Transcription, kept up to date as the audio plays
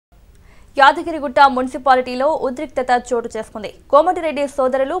యాదగిరిగుట్ట మున్సిపాలిటీలో ఉద్రిక్తత చోటు చేసుకుంది. కోమటిరెడ్డి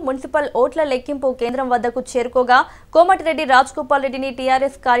సోదరులు మున్సిపల్ ఓట్ల లెక్కింపు కేంద్రం వద్దకు చేరుకోగా కోమటిరెడ్డి రాజగోపాల్ రెడ్డిని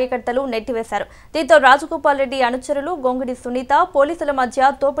టీఆర్ఎస్ కార్యకర్తలు నెట్టివేశారు. దీంతో రాజగోపాల్ రెడ్డి అనుచరులు గొంగిడి సునీత పోలీసుల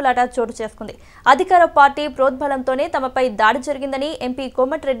మధ్య తోపులాట చోటు చేసుకుంది. అధికార పార్టీ ప్రోద్బలంతోనే తమపై దాడి జరిగిందని ఎంపీ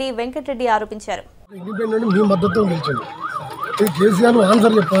కోమటిరెడ్డి వెంకటరెడ్డి ఆరోపించారు.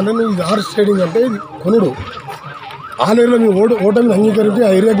 ఆలేరులో మీ ఓటమిని అంగీకరించి ఆ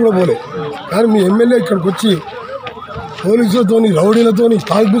ఏరియా కూడా పోలే. కానీ మీ ఎమ్మెల్యే ఇక్కడికి వచ్చి పోలీసులతో రౌడీలతో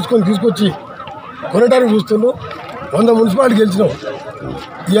స్టాక్ తీసుకొచ్చి కొనటానికి చూస్తున్నాం. 100 మున్సిపాలిటీ గెలిచినాం.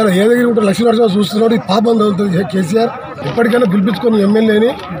 ఇవాళ ఏదగిరి కూడా లక్ష్మీనరసింహ చూస్తున్నాడు. ఈ పాపం తగులుతుంది కేసీఆర్. ఇప్పటికైనా పిలిపించుకొని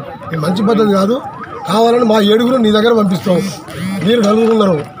ఎమ్మెల్యేని ఇది మంచి పద్ధతి కాదు. కావాలని మా 7 నీ దగ్గర పంపిస్తాం. మీరు 4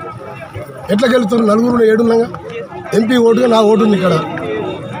 ఉన్నారు. ఎట్లా గెలుస్తారు? 4 7 ఉన్నాగా. ఎంపీ ఓటుగా నా ఓటు ఉంది ఇక్కడ.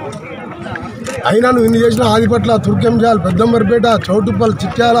 అయినా నువ్వు ఇన్ని చేసిన ఆదిపట్ల, తుర్కెంజాల్, పెద్దంబరిపేట, చౌటుప్పల్,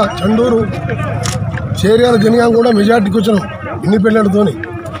 చిట్యాల, చండూరు, చేర్యాల, జనగాం కూడా మెజార్టీకి వచ్చినాం. ఇండిపెండెంట్తో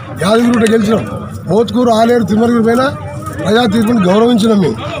యాదగిరిగుట్ట గెలిచినాం. మోత్కూరు, ఆలేరు, తిమ్మగిరి పైన ప్రజా తీర్పుని గౌరవించినాం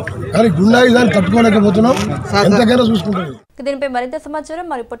మేము. కానీ గుండాయి దాన్ని తట్టుకోలేకపోతున్నాం. ఎంతకైనా చూసుకుంటాం. దీనిపై మరింత సమాచారం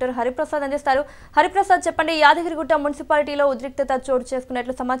మా రిపోర్టర్ హరిప్రసాద్ అందిస్తారు. హరిప్రసాద్, చెప్పండి, యాదగిరిగుట్ట మున్సిపాలిటీలో ఉద్రిక్తత చోటు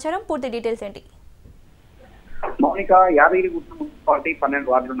చేసుకున్నట్లు సమాచారం, పూర్తి డీటెయిల్స్ ఏంటి? మౌనిక, యాదగిరిగుట్ట మున్సిపాలిటీ 12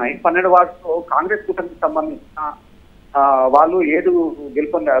 వార్డులు ఉన్నాయి. 12 వార్డులో కాంగ్రెస్ కూటమికి సంబంధించిన వాళ్ళు 7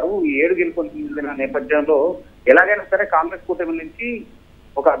 గెలుపొందారు. ఈ 7 గెలుపొందిన నేపథ్యంలో ఎలాగైనా సరే కాంగ్రెస్ కూటమి నుంచి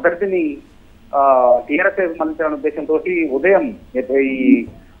ఒక అభ్యర్థిని టీఆర్ఎస్ మళ్లించాలనే ఉద్దేశంతో ఉదయం ఈ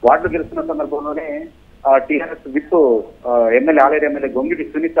వార్డులు గెలుస్తున్న సందర్భంలోనే TRS whip MLA Aleru MLA Gongidi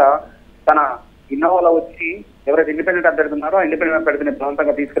Sunitha తన ఇన్నోవాలో వచ్చి ఎవరైతే ఇండిపెండెంట్ అభ్యర్థి ఉన్నారో ఆ ఇండిపెండెంట్ అభ్యర్థిని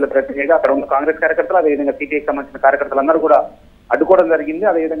బలవంతంగా తీసుకెళ్లే ప్రయత్నం చేయగా అక్కడ ఉన్న కాంగ్రెస్ కార్యకర్తలు, అదేవిధంగా సిపిఐకి సంబంధించిన కార్యకర్తలందరూ కూడా అడ్డుకోవడం జరిగింది.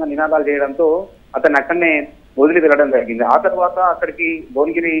 అదేవిధంగా నినాదాలు చేయడంతో అతన్ని అక్కడనే వదిలి వెళ్ళడం జరిగింది. ఆ తర్వాత అక్కడికి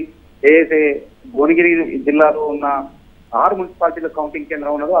భువనగిరి జిల్లాలో ఉన్న 6 మున్సిపాలిటీల కౌంటింగ్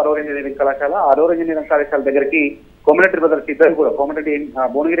కేంద్రం ఉన్నదో అరోరా ఇంజనీరింగ్ కళాశాల, అరోరా ఇంజనీరింగ్ కళాశాల దగ్గరికి కోమటిరెడ్డి బ్రదర్స్ ఇద్దరు కూడా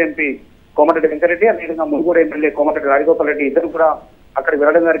భువనగిరి ఎంపీ కోమటిరెడ్డి వెంకటరెడ్డి, అదేవిధంగా మునుగోడు ఎమ్మెల్యే కోమటిరెడ్డి రాజగోపాల్ రెడ్డి ఇద్దరు కూడా అక్కడికి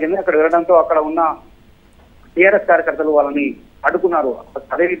వెళ్ళడం జరిగింది. అక్కడ వెళ్ళడంతో అక్కడ ఉన్న టీఆర్ఎస్ కార్యకర్తలు వాళ్ళని అడ్డుకున్నారు.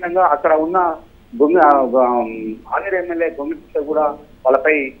 అదేవిధంగా అక్కడ ఉన్న ఆలేరు ఎమ్మెల్యే గొంగిడి కూడా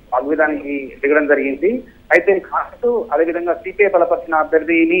వాళ్ళపై వాగ్విధానికి దిగడం జరిగింది. అయితే కాంగ్రెస్ అదేవిధంగా సిపిఐ బలపరిచిన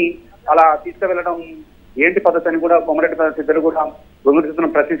అభ్యర్థిని అలా తీసుకువెళ్లడం ఏంటి పద్ధతి అని కూడా కోమటిరెడ్డి బ్రదర్స్ ఇద్దరు కూడా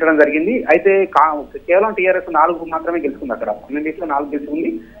గొంగిడిని ప్రశ్నించడం జరిగింది. అయితే కేవలం టీఆర్ఎస్ 4 మాత్రమే గెలుచుకుంది. అక్కడ 12లో 4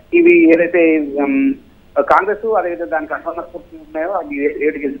 గెలుచుకుంది. ఇవి ఏదైతే కాంగ్రెస్ అదేవిధంగా దానికి అనుబంధ ఉన్నాయో అవి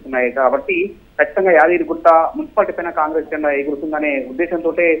 7 గెలుచుకున్నాయి. కాబట్టి ఖచ్చితంగా యాదగిరిగుట్ట మున్సిపాలిటీ పైన కాంగ్రెస్ జెండా ఎగురుతుందనే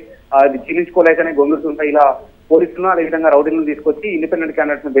ఉద్దేశంతో అది చీలించుకోలేకనే గొంగుడుతుంటే ఇలా పోలీసులను అదేవిధంగా రౌడీలను తీసుకొచ్చి ఇండిపెండెంట్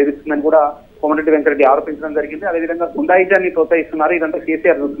క్యాండిడేట్స్ ను బెదిరిస్తుందని కూడా కోమటిరెడ్డి వెంకటరెడ్డి ఆరోపించడం జరిగింది. అదేవిధంగా గుండాయిజాన్ని ప్రోత్సహిస్తున్నారు, ఇదంతా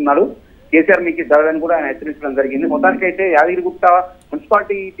కేసీఆర్ చూస్తున్నారు, కేసీఆర్ మీకు జరగదని కూడా ఆయన హెచ్చరించడం జరిగింది. మొత్తానికి అయితే యాదగిరిగుట్ట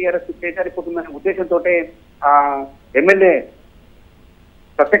మున్సిపాలిటీ టీఆర్ఎస్ చేజారిపోతుందనే ఉద్దేశంతో ఎమ్మెల్యే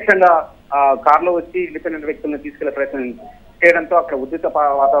ప్రత్యక్షంగా కారులో వచ్చి ఇండిపెండెంట్ వ్యక్తులను తీసుకెళ్లే ప్రయత్నం చేయడంతో అక్కడ ఉద్రిక్త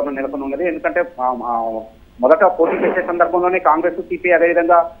వాతావరణం నెలకొని ఉన్నది. ఎందుకంటే మొదట పోటీ చేసే సందర్భంలోనే కాంగ్రెస్, సిపిఐ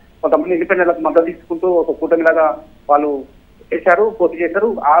అదేవిధంగా కొంతమంది ఇండిపెండెంట్లకు మద్దతు తీసుకుంటూ ఒక కూటమిలాగా వాళ్ళు పోటీ చేశారు.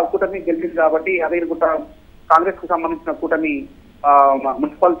 ఆ కూటమి గెలిచింది కాబట్టి యాదగిరిగుట్ట కాంగ్రెస్ కు సంబంధించిన కూటమి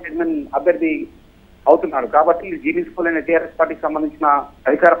మున్సిపల్ చైర్మన్ అభ్యర్థి అవుతున్నారు. కాబట్టి జీవించుకోలేని టీఆర్ఎస్ పార్టీకి సంబంధించిన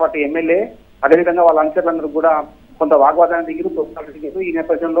అధికార పార్టీ ఎమ్మెల్యే అదేవిధంగా వాళ్ళ అనుచరులందరూ కూడా కొంత వాగ్వాదాన్ని దిగారు. ఈ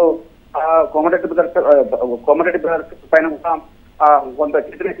నేపథ్యంలో కోమటిరెడ్డి బ్రదర్స్ పైన కూడా కొంత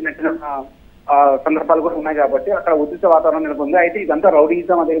చేతులేసి నెట్టిన సందర్భాలు కూడా ఉన్నాయి. కాబట్టి అక్కడ ఉద్రిక్త వాతావరణం నెలకొంది. అయితే ఇదంతా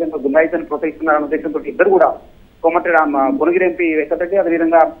రౌడీయిజం అదేవిధంగా గుండాయిజాన్ని ప్రోత్సహిస్తున్నారనే ఉద్దేశంతో ఇద్దరు కూడా భువనగిరి ఎంపీ వెంకటరెడ్డి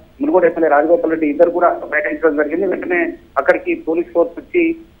అదేవిధంగా మునుగోడు ఎమ్మెల్యే రాజగోపాల్ రెడ్డి ఇద్దరు కూడా బయటించడం జరిగింది. వెంటనే అక్కడికి పోలీస్ ఫోర్స్ వచ్చి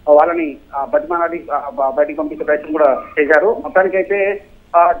వాళ్ళని బతిమాలాడి బయటికి పంపించే ప్రయత్నం కూడా చేశారు. మొత్తానికైతే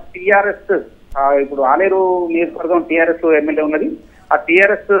టీఆర్ఎస్ ఇప్పుడు ఆలేరు నియోజకవర్గం టీఆర్ఎస్ ఎమ్మెల్యే ఉన్నది. ఆ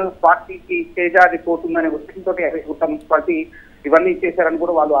టీఆర్ఎస్ పార్టీకి చేజారిపోతుందనే ఉద్దేశంతో యాదగిరిగుట్ట మున్సిపాలిటీ ఇవన్నీ చేశారని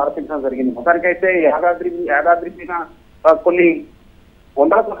కూడా వాళ్ళు ఆరోపించడం జరిగింది. మొత్తానికైతే యాదాద్రి మీద కొన్ని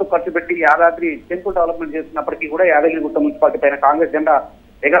 100 కోట్లు ఖర్చు పెట్టి యాదాద్రి టెంపుల్ డెవలప్మెంట్ చేస్తున్నప్పటికీ కూడా యాదగిరిగుట్ట మున్సిపాలిటీ పైన కాంగ్రెస్ జెండా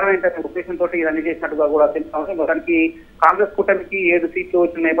ఎగరవేంటనే ఉద్దేశంతో ఇవన్నీ చేసినట్టుగా కూడా తెలుస్తుంది. మొత్తానికి కాంగ్రెస్ కూటమికి 7 సీట్లు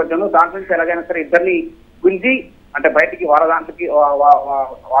వచ్చిన నేపథ్యంలో దాంట్లో నుంచి ఎలాగైనా సరే ఇద్దరిని గుంజి అంటే బయటికి వారదానికి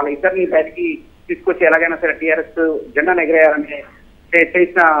వాళ్ళ ఇద్దరిని బయటికి తీసుకొచ్చి ఎలాగైనా సరే టీఆర్ఎస్ జెండాను ఎగరేయాలని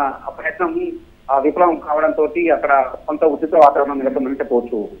చేసిన ప్రయత్నం విఫలం కావడంతో అక్కడ కొంత ఉచిత వాతావరణం నెలకొందని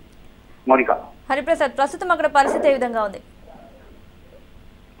చెప్పవచ్చు. మౌనిక, హరిప్రసాద్, ప్రస్తుతం అక్కడ పరిస్థితి ఏ విధంగా ఉంది?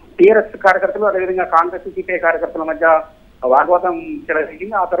 టీఆర్ఎస్ కార్యకర్తలు అదేవిధంగా కాంగ్రెస్, సిపిఐ కార్యకర్తల మధ్య వాగ్వాదం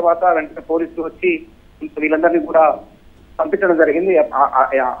చెలరేగింది. ఆ తర్వాత వెంటనే పోలీసులు వచ్చి వీళ్ళందరినీ కూడా పంపించడం జరిగింది.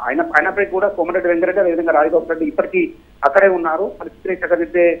 అయినప్పటికీ కూడా కోమటిరెడ్డి వెంకరెడ్డి అదేవిధంగా రాజగోపాల్ రెడ్డి ఇప్పటికీ అక్కడే ఉన్నారు. పరిస్థితిని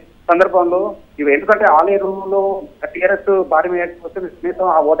చక్కదిద్దే సందర్భంలో ఇవి ఎందుకంటే ఆలేరులో టీఆర్ఎస్ భారీ మేరకు వస్తే కనీసం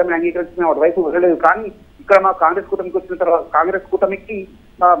ఆ ఓటమి అంగీకరించి అటువైపు వెళ్ళలేదు. కానీ ఇక్కడ మా కాంగ్రెస్ కూటమికి వచ్చిన తర్వాత కాంగ్రెస్ కూటమికి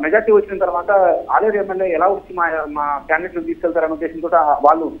మెజార్టీ వచ్చిన తర్వాత ఆలేరు ఎమ్మెల్యే ఎలా వచ్చి మా క్యాండిడేట్లు తీసుకెళ్తారనే ఉద్దేశంతో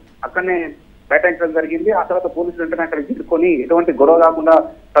వాళ్ళు అక్కడనే బైఠాయించడం జరిగింది. ఆ తర్వాత పోలీసులు వెంటనే అక్కడ తీసుకొని ఎటువంటి గొడవ కాకుండా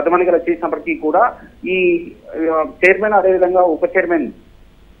పెద్దమణిగా చేసినప్పటికీ కూడా ఈ చైర్మన్ అదేవిధంగా ఉప చైర్మన్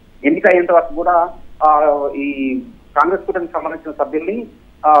ఎన్నిక అయ్యేంత వరకు కూడా ఈ కాంగ్రెస్ కూటమికి సంబంధించిన సభ్యుల్ని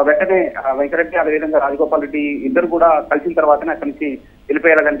వెంటనే వెంకరెడ్డి అదేవిధంగా రాజగోపాల్ రెడ్డి ఇద్దరు కూడా కలిసిన తర్వాతనే అక్కడి నుంచి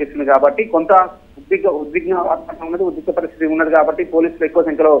వెళ్ళిపోయేలా కనిపిస్తుంది. కాబట్టి కొంత ఉద్విగ్న వాతావరణం ఉన్నది, ఉద్రిక్త పరిస్థితి ఉన్నది. కాబట్టి పోలీసులు ఎక్కువ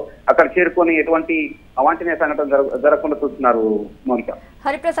సంఖ్యలో అక్కడ చేరుకొని ఎటువంటి అవాంఛనీయ సంఘటన జరగకుండా చూస్తున్నారు. మౌనిక,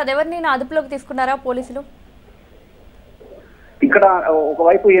 హరిప్రసాద్, ఎవరిని అదుపులోకి తీసుకున్నారా పోలీసులు? ఇక్కడ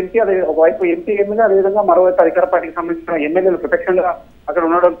ఒకవైపు ఎంపీ ఎమ్మెల్యే అదేవిధంగా మరోవైపు అధికార పార్టీకి సంబంధించిన ఎమ్మెల్యేలు ప్రత్యక్షంగా అక్కడ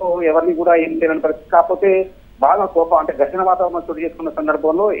ఉండడంతో ఎవరిని కూడా ఏం చేయలేని పరిస్థితి. కాకపోతే బాగా కోపం అంటే ఘర్షణ వాతావరణం చోటు చేసుకున్న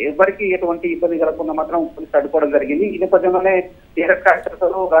సందర్భంలో ఎవరికి ఎటువంటి ఇబ్బంది కలగకుండా మాత్రం పోలీసులు అడ్డుకోవడం జరిగింది. ఈ నేపథ్యంలోనే టీఆర్ఎస్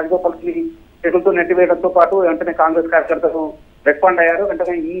కార్యకర్తలు రాజగోపాల్ రెడ్డి చేతులతో నెట్టివేయడంతో పాటు వెంటనే కాంగ్రెస్ కార్యకర్తలు రెస్పాండ్ అయ్యారు.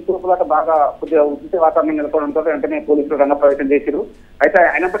 వెంటనే ఈ తూర్పులాట బాగా కొద్దిగా ఉద్రిక్త వాతావరణం నెలకొనడంతో వెంటనే పోలీసులు రంగప్రవేశం చేశారు. అయితే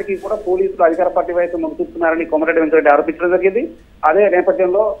అయినప్పటికీ కూడా పోలీసులు అధికార పార్టీ వైపు మొగ్గు చూపుతున్నారని కోమటిరెడ్డి వెంకరెడ్డి ఆరోపించడం జరిగింది. అదే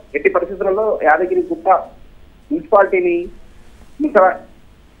నేపథ్యంలో ఎట్టి పరిస్థితులలో యాదగిరి గుట్ట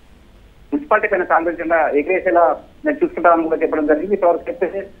మున్సిపాలిటీ పైన కాంగ్రెస్ జెండా ఎగిరేసేలా నేను చూసుకుంటామని కూడా చెప్పడం జరిగింది. ఇప్పటివరకు చెప్తే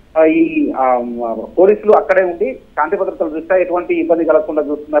ఈ పోలీసులు అక్కడే ఉండి శాంతి భద్రతలు దృష్ట్యా ఎటువంటి ఇబ్బంది కలగకుండా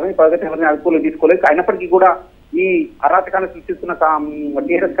చూస్తున్నారని ఇప్పటికైతే ఎవరిని అదుపులో తీసుకోలేదు. అయినప్పటికీ కూడా ఈ అరాచకాన్ని సృష్టిస్తున్న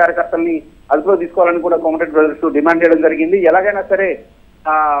టీఆర్ఎస్ కార్యకర్తల్ని అదుపులో తీసుకోవాలని కూడా కోమటిరెడ్డి బ్రదర్స్ డిమాండ్ చేయడం జరిగింది. ఎలాగైనా సరే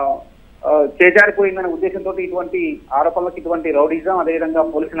చేజారిపోయిందనే ఉద్దేశంతో ఇటువంటి ఆరోపణలకు ఇటువంటి రౌడీజం అదేవిధంగా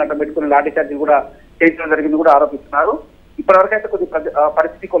పోలీసులు అడ్డం పెట్టుకుని లాఠీ చార్జీలు కూడా చేయించడం జరిగింది కూడా ఆరోపిస్తున్నారు. ఇప్పటివరకైతే కొద్ది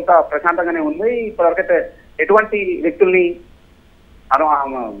పరిస్థితి కొంత ప్రశాంతంగానే ఉంది. ఇప్పటివరకైతే ఎటువంటి వ్యక్తుల్ని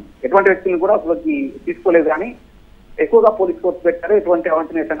కూడా తీసుకోలేదు. కానీ ఎక్కువగా పోలీస్ కోర్టు పెట్టారు. ఎటువంటి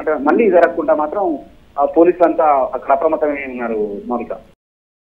అవాంఛనీయ సంఘటన మళ్ళీ జరగకుండా మాత్రం పోలీసులు అంతా అక్కడ అప్రమత్తమే ఉన్నారు. మౌనిక.